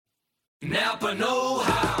Napa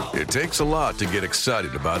know-how. It takes a lot to get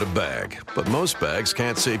excited about a bag, but most bags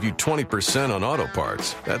can't save you 20% on auto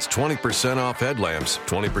parts. That's 20% off headlamps,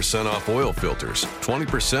 20% off oil filters,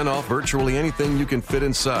 20% off virtually anything you can fit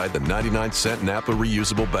inside the 99-cent Napa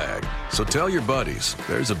reusable bag. So tell your buddies,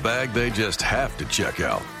 there's a bag they just have to check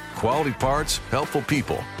out. Quality parts, helpful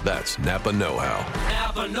people. That's Napa know-how.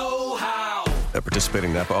 Napa know-how. At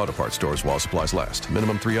participating Napa Auto Parts stores while supplies last.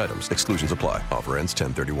 Minimum 3 items. Exclusions apply. Offer ends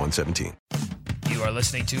 10/31/17. You are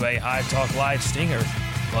listening to a Hive Talk Live stinger.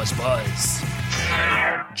 Buzz, buzz.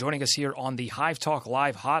 Joining us here on the Hive Talk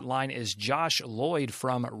Live hotline is Josh Lloyd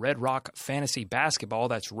from Red Rock Fantasy Basketball.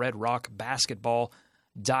 That's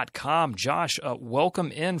redrockbasketball.com. Josh,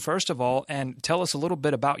 welcome in, first of all, and tell us a little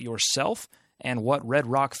bit about yourself and what Red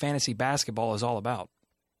Rock Fantasy Basketball is all about.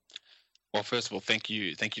 Well, first of all, thank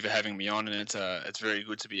you for having me on, and it's very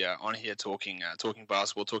good to be on here talking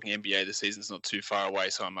basketball, talking NBA. The season's not too far away,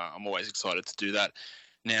 so I'm always excited to do that.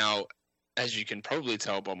 Now, as you can probably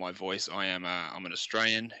tell by my voice, I'm an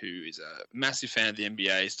Australian who is a massive fan of the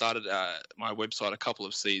NBA. Started my website a couple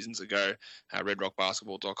of seasons ago,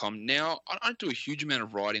 redrockbasketball.com. Now, I don't do a huge amount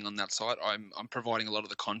of writing on that site. I'm providing a lot of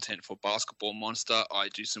the content for Basketball Monster. I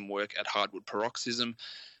do some work at Hardwood Paroxysm.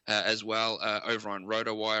 As well, over on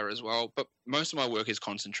RotoWire as well. But most of my work is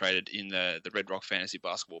concentrated in the Red Rock Fantasy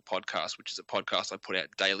Basketball podcast, which is a podcast I put out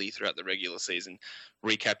daily throughout the regular season,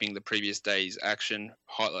 recapping the previous day's action,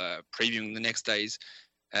 previewing the next day's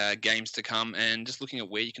games to come, and just looking at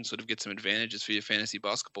where you can sort of get some advantages for your fantasy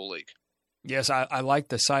basketball league. Yes, I like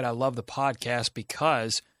the site. I love the podcast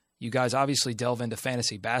because you guys obviously delve into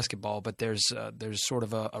fantasy basketball, but there's sort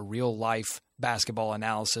of a real-life basketball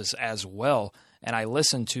analysis as well. And I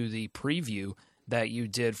listened to the preview that you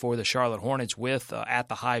did for the Charlotte Hornets with At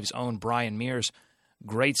the Hive's own Brian Mears.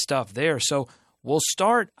 Great stuff there. So we'll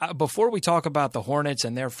start, before we talk about the Hornets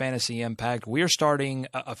and their fantasy impact, we're starting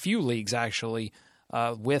a few leagues actually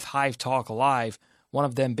with Hive Talk Live, one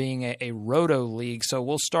of them being a Roto League. So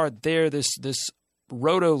we'll start there, this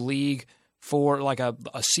Roto League for like a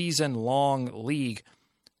season-long league.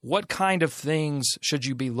 What kind of things should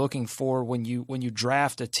you be looking for when you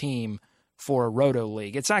draft a team for a Roto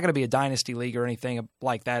League? It's not going to be a dynasty league or anything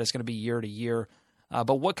like that. It's going to be year to year.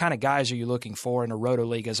 But what kind of guys are you looking for in a Roto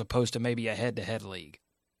League as opposed to maybe a head-to-head league?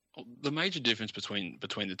 The major difference between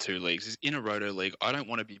the two leagues is in a Roto League, I don't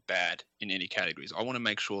want to be bad in any categories. I want to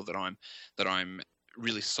make sure that I'm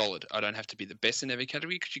really solid. I don't have to be the best in every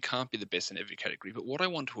category because you can't be the best in every category. But what I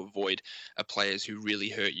want to avoid are players who really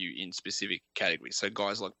hurt you in specific categories. So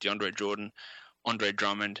guys like DeAndre Jordan, Andre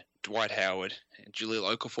Drummond, Dwight Howard,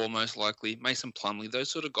 Jahlil Okafor most likely, Mason Plumlee, those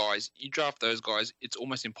sort of guys, you draft those guys, it's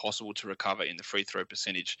almost impossible to recover in the free throw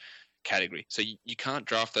percentage category. So you can't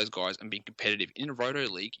draft those guys and be competitive. In a Roto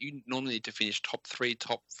League, you normally need to finish top three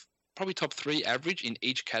average in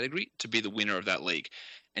each category to be the winner of that league.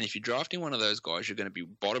 And if you're drafting one of those guys, you're going to be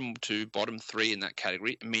bottom 2, bottom 3 in that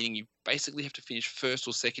category, meaning you basically have to finish first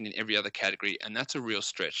or second in every other category, and that's a real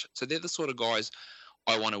stretch. So they're the sort of guys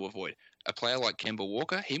I want to avoid. A player like Kemba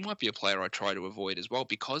Walker, he might be a player I try to avoid as well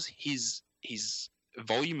because his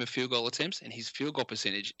volume of field goal attempts and his field goal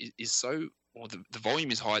percentage is so, or the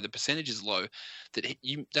volume is high, the percentage is low,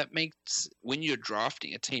 that makes, when you're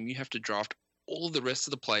drafting a team, you have to draft all of the rest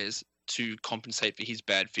of the players to compensate for his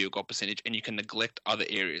bad field goal percentage, and you can neglect other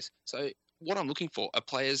areas. So what I'm looking for are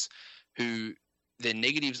players who their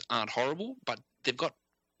negatives aren't horrible, but they've got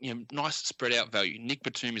nice spread out value. Nick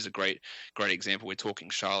Batum is a great example. We're talking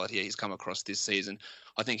Charlotte here. He's come across this season.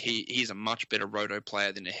 I think he's a much better Roto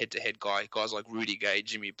player than a head-to-head guy. Guys like Rudy Gay,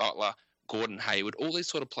 Jimmy Butler, Gordon Hayward, all these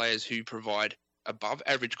sort of players who provide above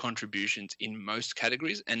average contributions in most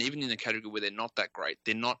categories, and even in a category where they're not that great,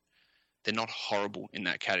 they're not horrible in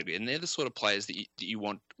that category. And they're the sort of players that you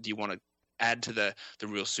want to add to the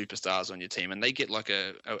real superstars on your team, and they get like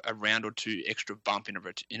a round or two extra bump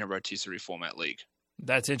in a rotisserie format league.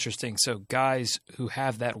 That's interesting. So guys who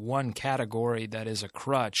have that one category that is a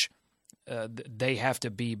crutch, they have to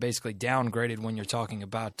be basically downgraded when you're talking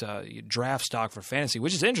about draft stock for fantasy,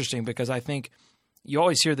 which is interesting because I think you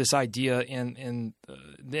always hear this idea in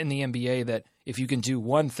the NBA that if you can do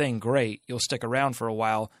one thing great, you'll stick around for a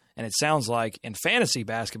while. And it sounds like in fantasy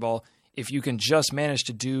basketball, if you can just manage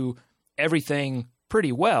to do everything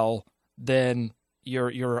pretty well, then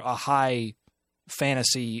you're a high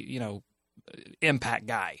fantasy, impact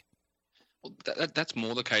guy. Well, that's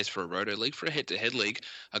more the case for a Roto League. For a head-to-head league,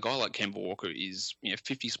 a guy like Kemba Walker is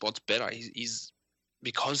 50 spots better. He's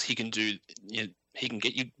because he can do he can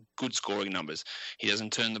get you good scoring numbers. He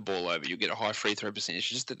doesn't turn the ball over. You get a high free throw percentage.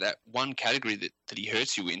 Just that one category that he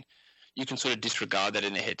hurts you in, you can sort of disregard that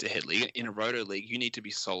in a head-to-head league. In a roto league, you need to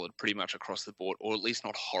be solid pretty much across the board, or at least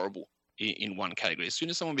not horrible in one category. As soon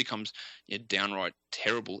as someone becomes downright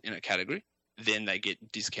terrible in a category, then they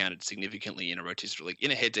get discounted significantly in a rotisserie league.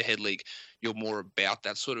 In a head-to-head league, you're more about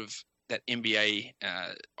that sort of that NBA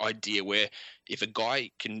idea where if a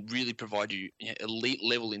guy can really provide you elite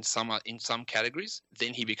level in some categories,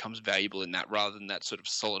 then he becomes valuable in that rather than that sort of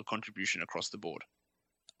solid contribution across the board.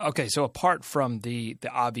 Okay, so apart from the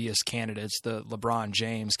obvious candidates, the LeBron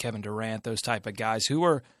James, Kevin Durant, those type of guys, who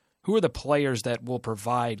are the players that will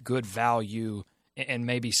provide good value in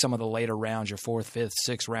maybe some of the later rounds, your 4th, 5th,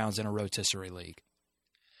 6th rounds in a rotisserie league?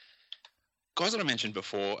 Guys that I mentioned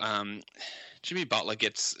before, Jimmy Butler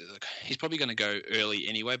he's probably going to go early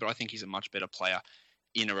anyway, but I think he's a much better player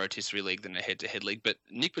in a rotisserie league than a head-to-head league. But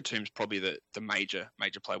Nick Batum's probably the major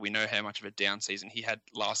player. We know how much of a down season he had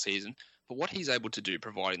last season, but what he's able to do,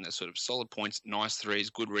 providing those sort of solid points, nice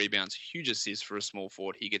threes, good rebounds, huge assists for a small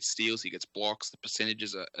forward. He gets steals, he gets blocks. The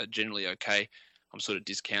percentages are generally okay. I'm sort of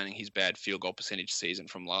discounting his bad field goal percentage season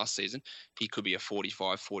from last season. He could be a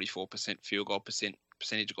 44% field goal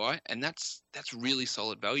percentage guy, and that's really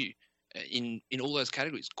solid value in all those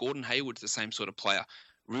categories. Gordon Hayward's the same sort of player.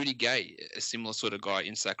 Rudy Gay, a similar sort of guy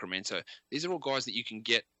in Sacramento. These are all guys that you can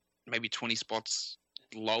get maybe 20 spots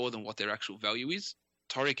lower than what their actual value is.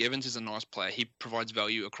 Tariq Evans is a nice player. He provides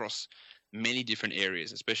value across many different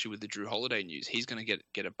areas, especially with the Drew Holiday news. He's going to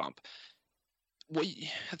get a bump.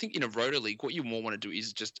 I think in a roto league, what you more want to do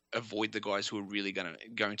is just avoid the guys who are really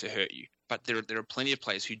going to hurt you. But there are plenty of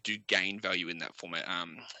players who do gain value in that format.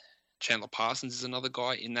 Chandler Parsons is another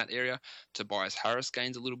guy in that area. Tobias Harris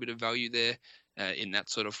gains a little bit of value there in that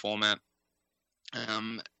sort of format.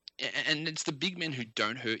 And it's the big men who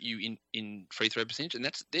don't hurt you in free throw percentage, and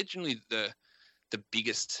they're generally the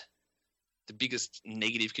biggest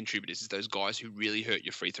negative contributors is those guys who really hurt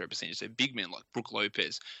your free throw percentage. So big men like Brook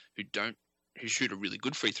Lopez who shoot a really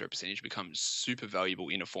good free throw percentage becomes super valuable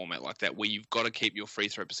in a format like that, where you've got to keep your free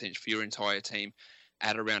throw percentage for your entire team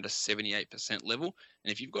at around a 78% level.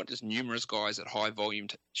 And if you've got just numerous guys at high volume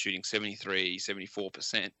shooting 73,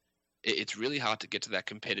 74%, it's really hard to get to that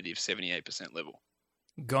competitive 78% level.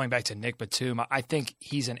 Going back to Nick Batum, I think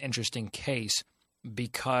he's an interesting case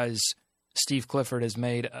because Steve Clifford has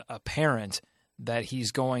made apparent that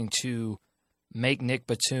he's going to make Nick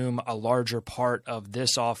Batum a larger part of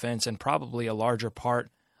this offense and probably a larger part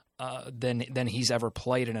than he's ever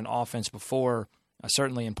played in an offense before.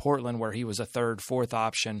 Certainly in Portland, where he was a 3rd, 4th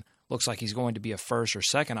option, looks like he's going to be a 1st or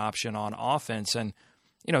 2nd option on offense. And,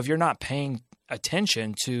 if you're not paying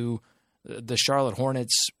attention to the Charlotte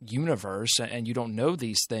Hornets universe and you don't know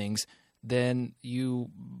these things, then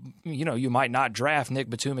you might not draft Nick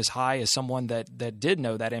Batum as high as someone that did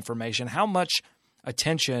know that information. How much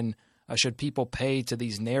attention should people pay to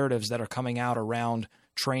these narratives that are coming out around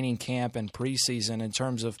training camp and preseason in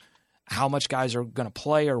terms of how much guys are going to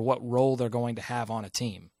play or what role they're going to have on a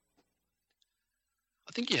team?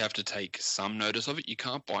 I think you have to take some notice of it. You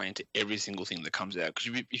can't buy into every single thing that comes out,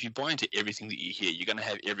 because if you buy into everything that you hear, you're going to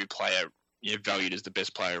have every player valued as the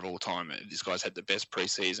best player of all time. This guy's had the best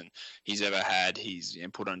preseason he's ever had. He's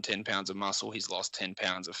put on 10 pounds of muscle. He's lost 10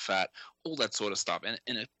 pounds of fat, all that sort of stuff. And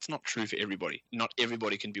it's not true for everybody. Not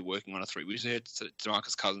everybody can be working on a three. We just heard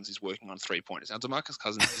DeMarcus Cousins is working on 3-pointers. Now, DeMarcus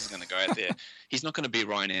Cousins is going to go out there. He's not going to be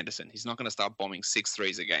Ryan Anderson. He's not going to start bombing 6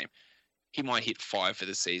 threes a game. He might hit 5 for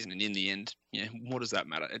the season, and in the end, what does that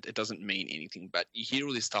matter? It doesn't mean anything. But you hear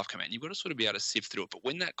all this stuff come out, and you've got to sort of be able to sift through it. But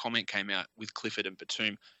when that comment came out with Clifford and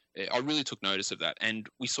Batum, I really took notice of that, and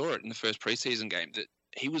we saw it in the first preseason game that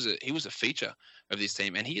he was a feature of this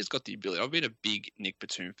team, and he has got the ability. I've been a big Nick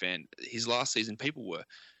Batum fan. His last season,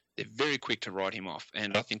 they're very quick to write him off,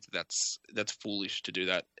 and I think that's foolish to do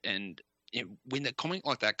that. And when the comment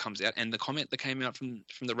like that comes out, and the comment that came out from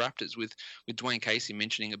the Raptors with Dwayne Casey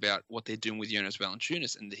mentioning about what they're doing with Jonas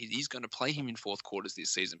Valanciunas, and he's going to play him in fourth quarters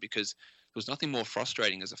this season, because there was nothing more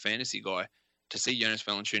frustrating as a fantasy guy to see Jonas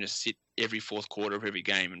Valanciunas sit every fourth quarter of every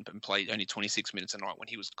game and play only 26 minutes a night when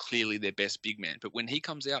he was clearly their best big man. But when he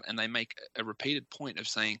comes out and they make a repeated point of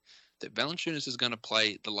saying that Valanciunas is going to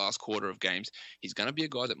play the last quarter of games, he's going to be a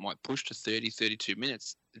guy that might push to 30, 32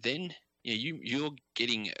 minutes, then you're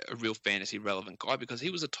getting a real fantasy relevant guy, because he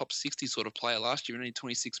was a top 60 sort of player last year and only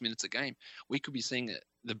 26 minutes a game. We could be seeing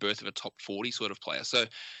the birth of a top 40 sort of player. So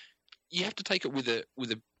you have to take it with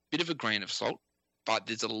a bit of a grain of salt, but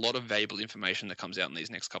there's a lot of valuable information that comes out in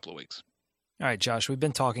these next couple of weeks. All right, Josh, we've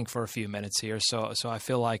been talking for a few minutes here, so I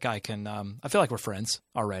feel like I can I feel like we're friends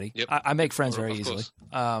already. Yep. I make friends very easily.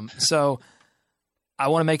 So I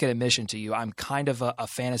want to make an admission to you. I'm kind of a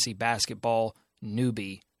fantasy basketball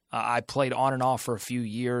newbie. I played on and off for a few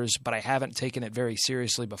years, but I haven't taken it very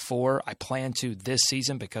seriously before. I plan to this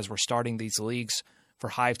season because we're starting these leagues for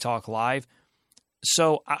Hive Talk Live.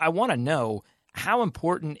 So I want to know, how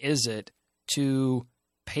important is it to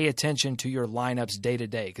pay attention to your lineups day to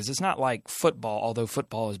day? Because it's not like football, although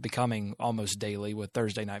football is becoming almost daily with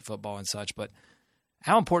Thursday night football and such. But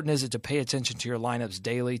how important is it to pay attention to your lineups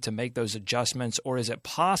daily to make those adjustments? Or is it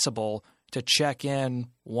possible to check in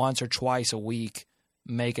once or twice a week,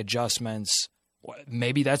 make adjustments?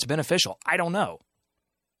 Maybe that's beneficial. I don't know.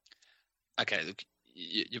 Okay, look,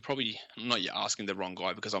 you're probably not asking the wrong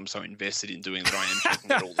guy, because I'm so invested in doing that I am checking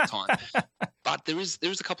it all the time. But there is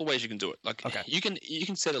a couple of ways you can do it. Like, okay, you can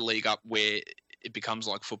set a league up where it becomes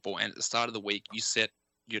like football, and at the start of the week you set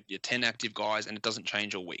your 10 active guys, and it doesn't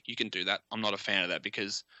change all week. You can do that. I'm not a fan of that,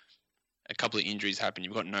 because a couple of injuries happen,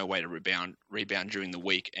 you've got no way to rebound during the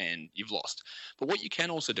week, and you've lost. But what you can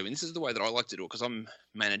also do, and this is the way that I like to do it, because I'm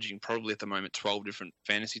managing probably at the moment 12 different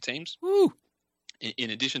fantasy teams. Woo!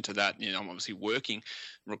 In addition to that, I'm obviously working,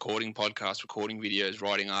 recording podcasts, recording videos,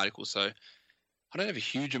 writing articles. So I don't have a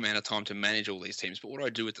huge amount of time to manage all these teams. But what I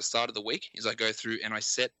do at the start of the week is I go through and I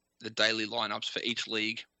set the daily lineups for each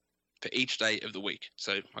league for each day of the week.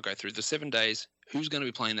 So I go through the 7 days, who's going to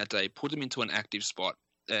be playing that day, put them into an active spot,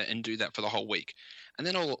 and do that for the whole week. And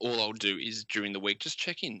then all I'll do is during the week just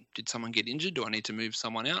check in. Did someone get injured? Do I need to move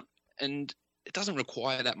someone out? And it doesn't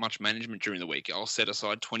require that much management during the week. I'll set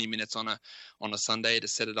aside 20 minutes on a Sunday to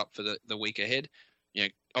set it up for the week ahead.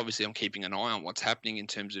 Obviously I'm keeping an eye on what's happening in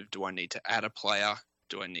terms of, do I need to add a player?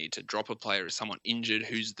 Do I need to drop a player? Is someone injured?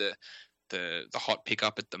 Who's the hot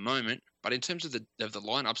pickup at the moment? But in terms of the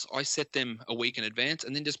lineups, I set them a week in advance,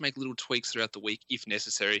 and then just make little tweaks throughout the week if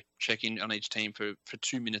necessary. Check in on each team for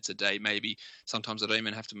 2 minutes a day, maybe. Sometimes I don't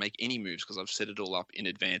even have to make any moves because I've set it all up in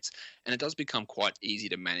advance, and it does become quite easy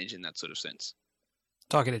to manage in that sort of sense.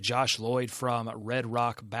 Talking to Josh Lloyd from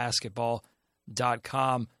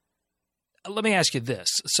RedRockBasketball.com. Let me ask you this.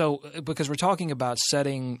 So, because we're talking about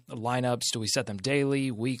setting lineups, do we set them daily,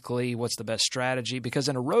 weekly? What's the best strategy? Because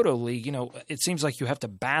in a roto league, it seems like you have to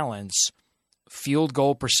balance field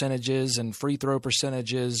goal percentages and free throw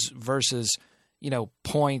percentages versus,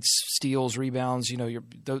 points, steals, rebounds,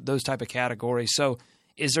 those type of categories. So,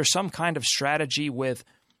 is there some kind of strategy with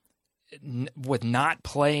not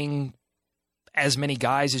playing as many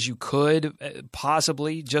guys as you could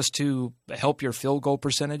possibly, just to help your field goal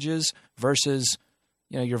percentages versus,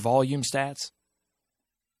 your volume stats?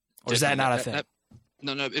 Or is that not a thing?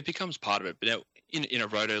 No, it becomes part of it. But in a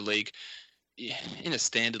roto league, in a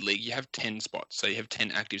standard league, you have 10 spots. So you have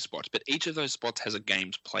 10 active spots, but each of those spots has a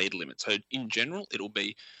games played limit. So in general, it'll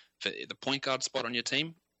be for the point guard spot on your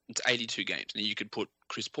team, it's 82 games. And you could put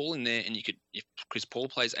Chris Paul in there, and if Chris Paul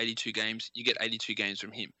plays 82 games, you get 82 games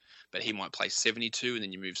from him. But he might play 72, and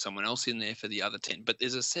then you move someone else in there for the other 10. But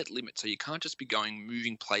there's a set limit, so you can't just be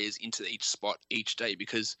moving players into each spot each day,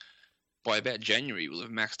 because by about January, you will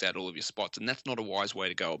have maxed out all of your spots, and that's not a wise way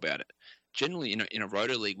to go about it. Generally, in a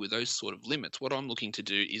roto league with those sort of limits, what I'm looking to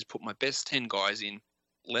do is put my best 10 guys in,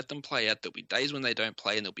 let them play out. There'll be days when they don't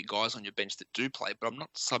play, and there'll be guys on your bench that do play, but I'm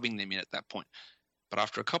not subbing them in at that point. But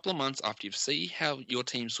after a couple of months, after you see how your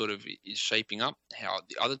team sort of is shaping up, how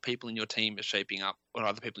the other people in your team are shaping up, or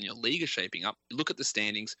other people in your league are shaping up, look at the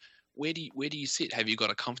standings. Where do you sit? Have you got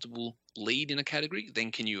a comfortable lead in a category? Then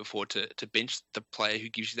can you afford to bench the player who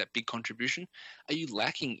gives you that big contribution? Are you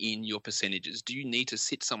lacking in your percentages? Do you need to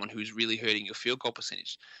sit someone who's really hurting your field goal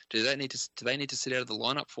percentage? Do they need to sit out of the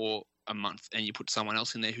lineup for a month, and you put someone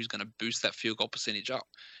else in there who's going to boost that field goal percentage up?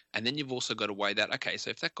 And then you've also got to weigh that, okay, so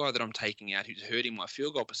if that guy that I'm taking out who's hurting my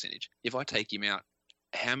field goal percentage, if I take him out,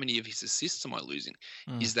 how many of his assists am I losing?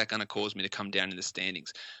 Is that going to cause me to come down in the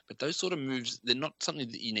standings? But those sort of moves, they're not something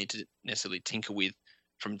that you need to necessarily tinker with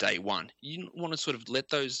from day one. You want to sort of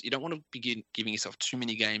you don't want to begin giving yourself too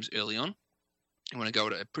many games early on. You want to go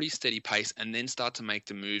at a pretty steady pace and then start to make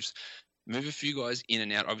the moves. Move a few guys in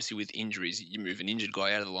and out. Obviously, with injuries, you move an injured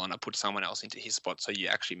guy out of the lineup, put someone else into his spot, so you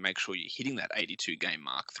actually make sure you're hitting that 82-game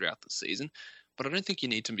mark throughout the season. But I don't think you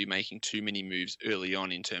need to be making too many moves early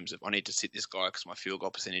on in terms of, I need to sit this guy because my field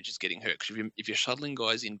goal percentage is getting hurt. Because if you're shuttling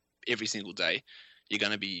guys in every single day, you're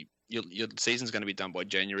going to be your season's going to be done by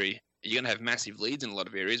January. You're going to have massive leads in a lot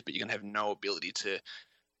of areas, but you're going to have no ability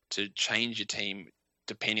to change your team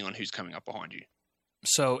depending on who's coming up behind you.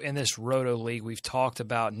 So in this Roto League, we've talked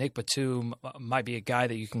about Nick Batum might be a guy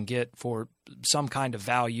that you can get for some kind of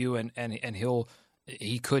value, and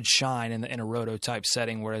he could shine in a Roto type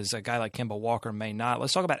setting, whereas a guy like Kemba Walker may not.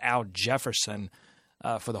 Let's talk about Al Jefferson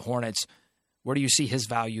for the Hornets. Where do you see his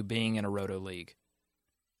value being in a Roto League?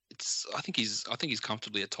 I think he's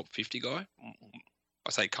comfortably a top 50 guy.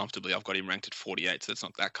 I say comfortably, I've got him ranked at 48, so it's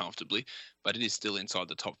not that comfortably, but it is still inside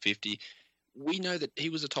the top 50. We know that he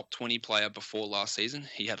was a top 20 player before last season.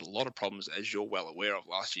 He had a lot of problems, as you're well aware of,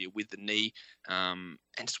 last year with the knee, and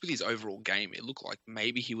just with his overall game. It looked like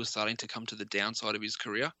maybe he was starting to come to the downside of his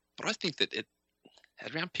career. But I think that at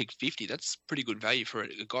around pick 50, that's pretty good value for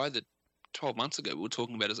a guy that 12 months ago we were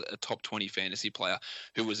talking about as a top 20 fantasy player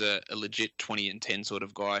who was a legit 20 and 10 sort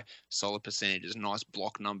of guy, solid percentages, nice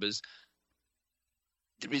block numbers.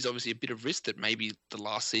 There is obviously a bit of risk that maybe the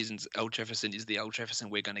last season's Al Jefferson is the Al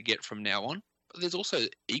Jefferson we're going to get from now on. But there's also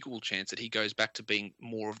equal chance that he goes back to being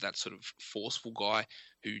more of that sort of forceful guy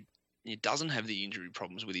who doesn't have the injury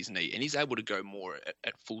problems with his knee, and he's able to go more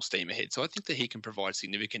at full steam ahead. So I think that he can provide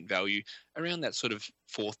significant value around that sort of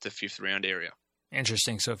 4th to 5th round area.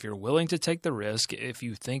 Interesting. So if you're willing to take the risk, if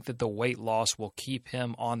you think that the weight loss will keep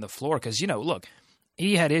him on the floor, because, look,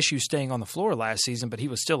 he had issues staying on the floor last season, but he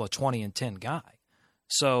was still a 20 and 10 guy.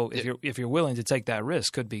 So if you're willing to take that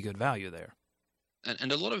risk, could be good value there.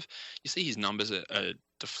 And a lot of, you see his numbers are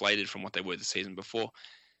deflated from what they were the season before.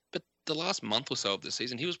 But the last month or so of the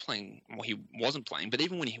season, he was playing, well, he wasn't playing, but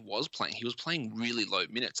even when he was playing really low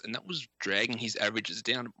minutes, and that was dragging his averages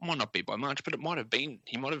down. It might not be by much, but it might have been.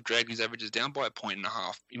 He might have dragged his averages down by 1.5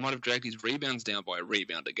 points. He might have dragged his rebounds down by a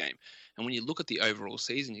rebound a game. And when you look at the overall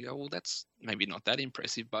season, you go, well, that's maybe not that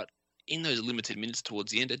impressive, but in those limited minutes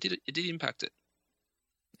towards the end, it did impact it.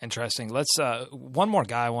 Interesting. Let's one more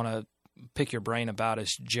guy I want to pick your brain about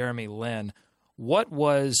is Jeremy Lin. What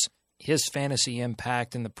was his fantasy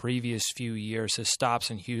impact in the previous few years, his stops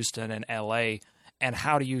in Houston and LA, and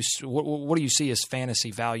what do you see his fantasy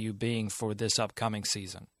value being for this upcoming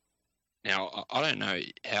season? Now, I don't know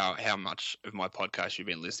how much of my podcast you've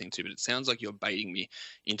been listening to, but it sounds like you're baiting me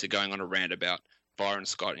into going on a rant about Byron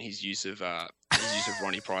Scott and his use of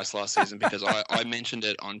Ronnie Price last season, because I mentioned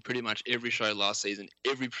it on pretty much every show last season.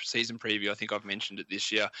 Every season preview, I think I've mentioned it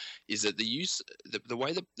this year, is that the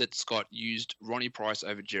way that Scott used Ronnie Price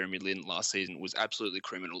over Jeremy Lin last season was absolutely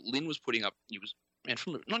criminal. Lin was putting up,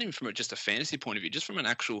 not even from just a fantasy point of view, just from an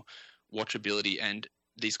actual watchability and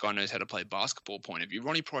this guy knows how to play basketball point of view.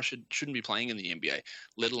 Ronnie Price shouldn't be playing in the NBA,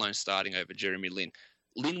 let alone starting over Jeremy Lin.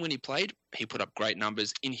 Lin, when he played, he put up great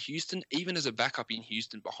numbers. In Houston, even as a backup in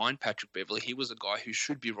Houston behind Patrick Beverley, he was a guy who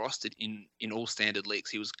should be rostered in all standard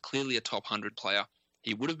leagues. He was clearly a top 100 player.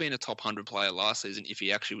 He would have been a top 100 player last season if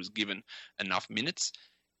he actually was given enough minutes.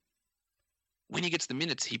 When he gets the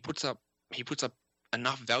minutes, he puts up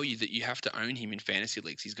enough value that you have to own him in fantasy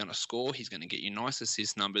leagues. He's going to score. He's going to get you nice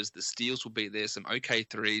assist numbers. The steals will be there, some okay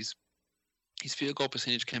threes. His field goal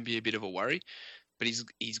percentage can be a bit of a worry, but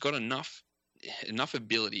he's got enough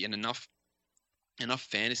ability and enough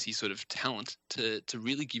fantasy sort of talent to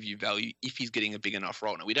really give you value if he's getting a big enough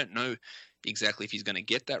role. Now, we don't know exactly if he's going to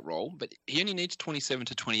get that role, but he only needs 27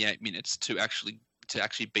 to 28 minutes to actually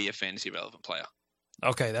be a fantasy relevant player.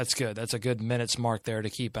 Okay, that's good. That's a good minutes mark there to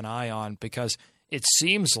keep an eye on, because it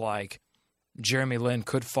seems like Jeremy Lin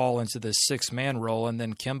could fall into this 6-man role, and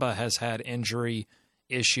then Kemba has had injury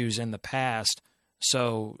issues in the past.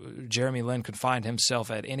 So Jeremy Lin could find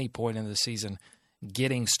himself at any point in the season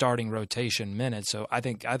getting starting rotation minutes. So I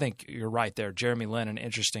think you're right there. Jeremy Lin, an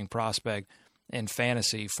interesting prospect in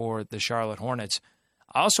fantasy for the Charlotte Hornets.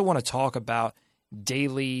 I also want to talk about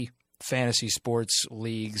daily fantasy sports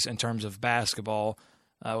leagues in terms of basketball.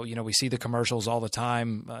 We see the commercials all the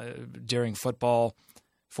time during football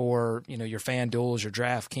for, your FanDuels, your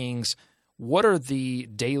DraftKings. What are the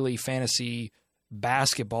daily fantasy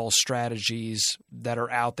basketball strategies that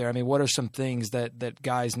are out there? I mean, what are some things that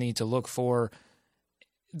guys need to look for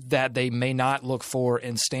that they may not look for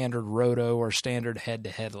in standard roto or standard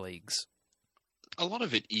head-to-head leagues? A lot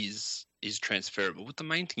of it is transferable, but the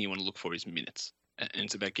main thing you want to look for is minutes, and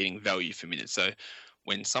it's about getting value for minutes. So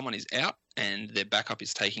when someone is out and their backup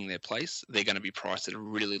is taking their place, they're going to be priced at a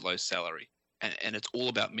really low salary, and it's all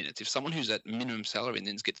about minutes. If someone who's at minimum salary and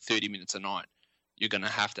then gets 30 minutes a night, you're going to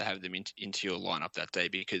have them into your lineup that day,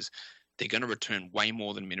 because they're going to return way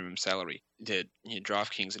more than minimum salary.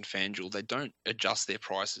 DraftKings and FanDuel, they don't adjust their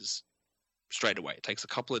prices straight away. It takes a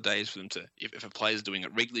couple of days for them to, if a player's doing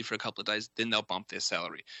it regularly for a couple of days, then they'll bump their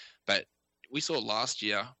salary. But we saw last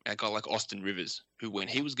year a guy like Austin Rivers, who when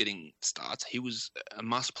he was getting starts, he was a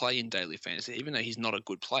must play in daily fantasy, even though he's not a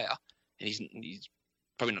good player, and he's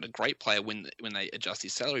probably not a great player when they adjust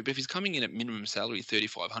his salary. But if he's coming in at minimum salary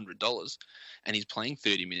 $3,500 and he's playing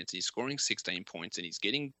 30 minutes and he's scoring 16 points and he's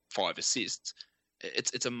getting 5 assists,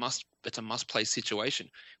 it's a must play situation.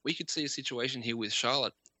 We could see a situation here with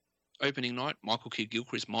Charlotte. Opening night, Michael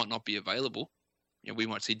Kidd-Gilchrist might not be available. We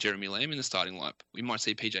might see Jeremy Lamb in the starting lineup. We might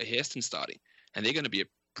see PJ Hairston starting, and they're going to be at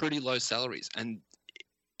pretty low salaries. And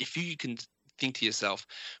if you can think to yourself,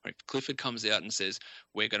 if Clifford comes out and says,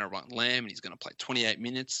 we're going to run Lamb and he's going to play 28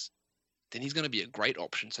 minutes, then he's going to be a great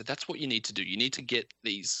option. So that's what you need to do. You need to get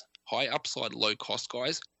these high upside, low cost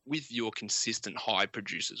guys with your consistent high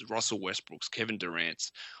producers, Russell Westbrooks, Kevin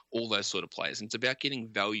Durant's, all those sort of players. And it's about getting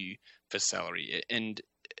value for salary. And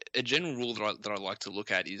a general rule that I like to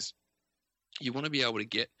look at is you want to be able to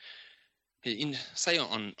get, in say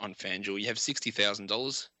on FanDuel, you have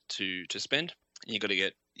 $60,000 to spend, and you've got to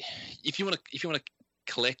get, if you want to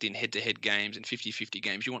collect in head-to-head games and 50-50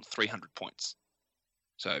 games, you want 300 points.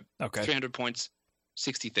 So 300 points,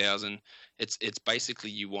 60,000. It's basically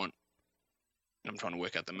you want. I'm trying to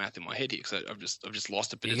work out the math in my head here because I've just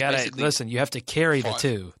lost it. But you gotta listen. You have to carry the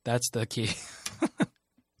two. That's the key.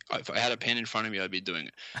 If I had a pen in front of me, I'd be doing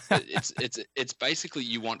it. It's basically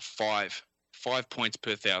you want five points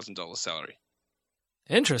per $1,000 salary.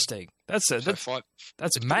 Interesting. That's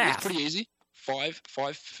math. It's pretty easy. Five,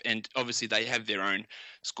 and obviously they have their own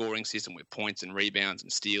scoring system where points and rebounds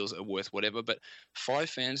and steals are worth whatever, but 5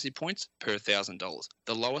 fantasy points per $1,000.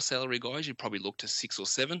 The lower salary guys, you probably look to 6 or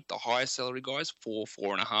 7. The higher salary guys, 4,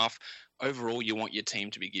 4.5. Overall, you want your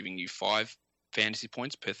team to be giving you 5 fantasy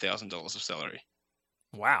points per $1,000 of salary.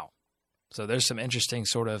 Wow. So there's some interesting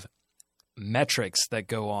sort of metrics that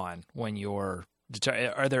go on when you're.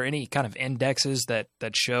 Are there any kind of indexes that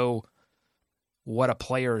show what a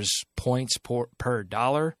player's points per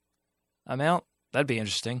dollar amount? That'd be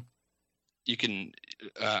interesting. You can,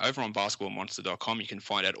 over on basketballmonster.com, you can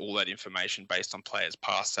find out all that information based on players'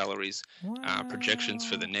 past salaries, projections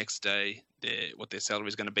for the next day, what their salary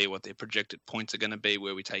is going to be, what their projected points are going to be,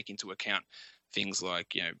 where we take into account things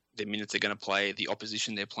like, their minutes they're going to play, the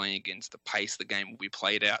opposition they're playing against, the pace the game will be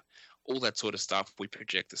played out, all that sort of stuff. We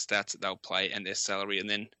project the stats that they'll play and their salary, and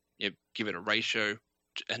then give it a ratio.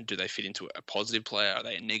 And do they fit into a positive player? Are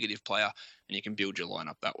they a negative player? And you can build your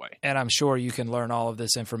lineup that way. And I'm sure you can learn all of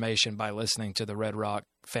this information by listening to the Red Rock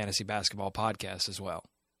Fantasy Basketball podcast as well.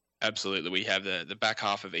 Absolutely. We have the back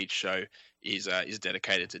half of each show is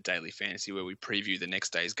dedicated to daily fantasy, where we preview the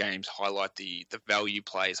next day's games, highlight the value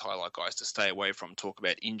plays, highlight guys to stay away from, talk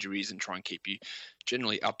about injuries, and try and keep you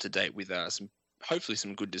generally up to date with hopefully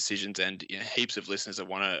some good decisions, and heaps of listeners that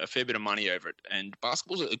want a fair bit of money over it. And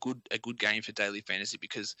basketball's a good game for daily fantasy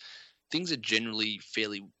because things are generally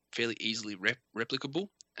fairly easily replicable.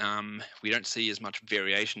 We don't see as much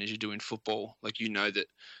variation as you do in football. Like, that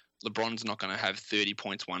LeBron's not going to have 30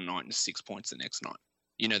 points one night and 6 points the next night.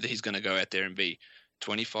 You know that he's going to go out there and be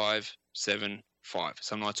 25, 7, 5.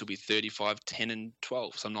 Some nights he'll be 35, 10, and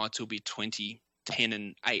 12. Some nights he'll be 20, 10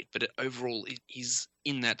 and 8, but overall he's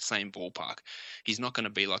in that same ballpark. He's not going to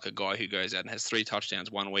be like a guy who goes out and has 3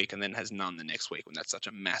 touchdowns one week and then has none the next week when that's such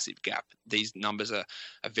a massive gap. These numbers are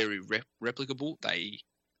very replicable.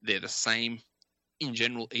 They're the same in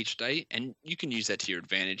general each day, and you can use that to your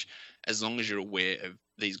advantage as long as you're aware of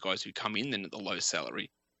these guys who come in then at the low salary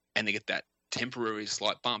and they get that temporary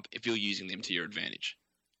slight bump if you're using them to your advantage.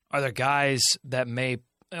 Are there guys that may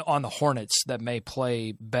on the Hornets that may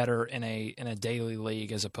play better in a daily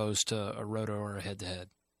league as opposed to a roto or a head-to-head?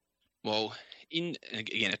 Well,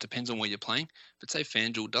 again, it depends on where you're playing. But say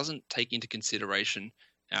FanDuel doesn't take into consideration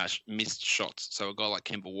missed shots. So a guy like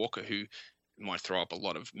Kemba Walker, who might throw up a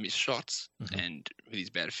lot of missed shots, and with his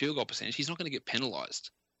bad field goal percentage, he's not going to get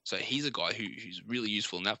penalized. So he's a guy who's really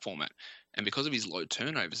useful in that format. And because of his low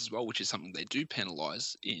turnovers as well, which is something they do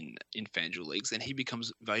penalize in FanDuel leagues, then he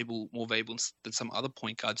becomes more valuable than some other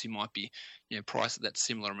point guards who might be priced at that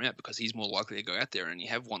similar amount, because he's more likely to go out there and you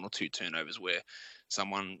have 1 or 2 turnovers, where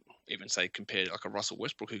someone, even say compared like a Russell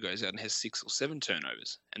Westbrook, who goes out and has 6 or 7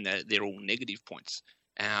 turnovers, and they're all negative points.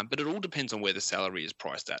 But it all depends on where the salary is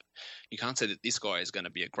priced at. You can't say that this guy is going to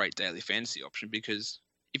be a great daily fantasy option, because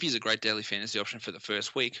if he's a great daily fantasy option for the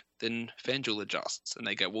first week, then FanDuel adjusts and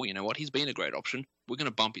they go, well, you know what? He's been a great option. We're going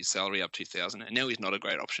to bump his salary up 2,000, and now he's not a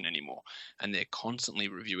great option anymore. And they're constantly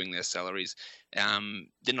reviewing their salaries.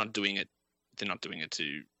 They're not doing it. They're not doing it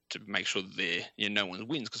to make sure that no one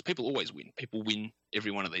wins, because people always win. People win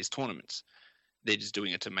every one of these tournaments. They're just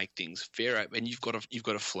doing it to make things fairer, and you've got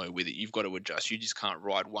to flow with it. You've got to adjust. You just can't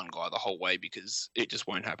ride one guy the whole way, because it just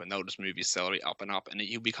won't happen. They'll just move his salary up and up, and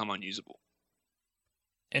he'll become unusable.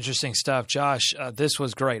 Interesting stuff, Josh. This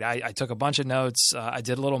was great. I took a bunch of notes. I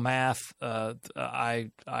did a little math. I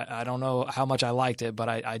don't know how much I liked it, but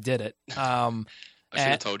I did it. I should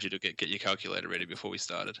have told you to get your calculator ready before we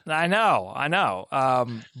started. I know.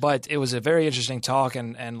 But it was a very interesting talk,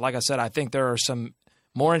 and like I said, I think there are some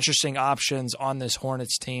more interesting options on this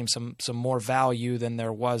Hornets team, some more value than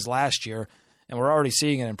there was last year, and we're already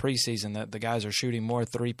seeing it in preseason that the guys are shooting more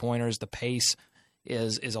 3-pointers. The pace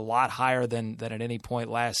is a lot higher than at any point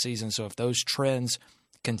last season. So if those trends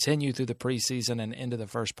continue through the preseason and into the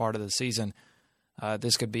first part of the season,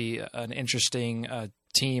 this could be an interesting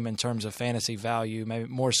team in terms of fantasy value, maybe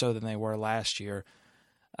more so than they were last year.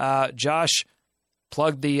 Josh,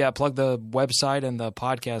 plug the website and the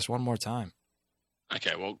podcast one more time.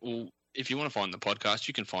 Okay, well, if you want to find the podcast,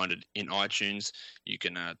 you can find it in iTunes. You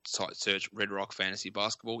can search Red Rock Fantasy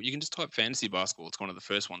Basketball. You can just type Fantasy Basketball. It's one of the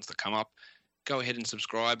first ones that come up. Go ahead and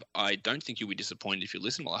subscribe. I don't think you'll be disappointed if you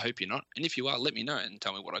listen. Well, I hope you're not. And if you are, let me know and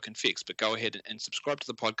tell me what I can fix. But go ahead and subscribe to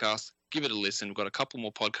the podcast. Give it a listen. We've got a couple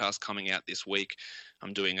more podcasts coming out this week.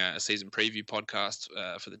 I'm doing a season preview podcast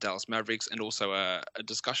for the Dallas Mavericks, and also a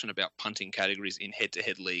discussion about punting categories in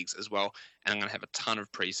head-to-head leagues as well. And I'm going to have a ton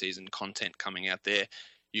of preseason content coming out there.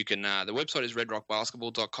 You can the website is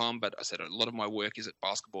redrockbasketball.com, but I said a lot of my work is at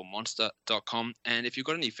basketballmonster.com. And if you've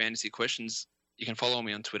got any fantasy questions, you can follow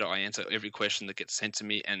me on Twitter. I answer every question that gets sent to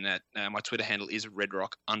me, and that my Twitter handle is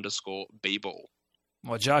redrock_bball.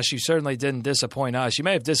 Well, Josh, you certainly didn't disappoint us. You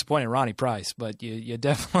may have disappointed Ronnie Price, but you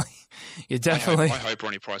definitely. I hope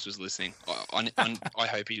Ronnie Price was listening. I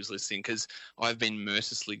hope he was listening, because I've been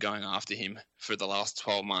mercilessly going after him for the last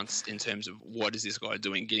 12 months in terms of what is this guy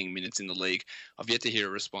doing, getting minutes in the league. I've yet to hear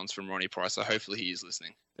a response from Ronnie Price, so hopefully he is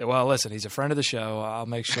listening. Well, listen, he's a friend of the show. I'll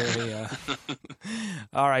make sure he.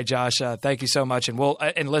 All right, Josh. Thank you so much, and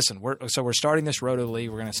listen. We're starting this Roto League.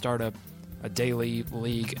 We're going to start a daily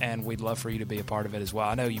league, and we'd love for you to be a part of it as well.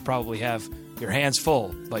 I know you probably have your hands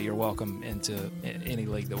full, but you're welcome into any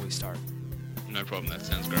league that we start. No problem. That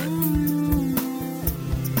sounds great.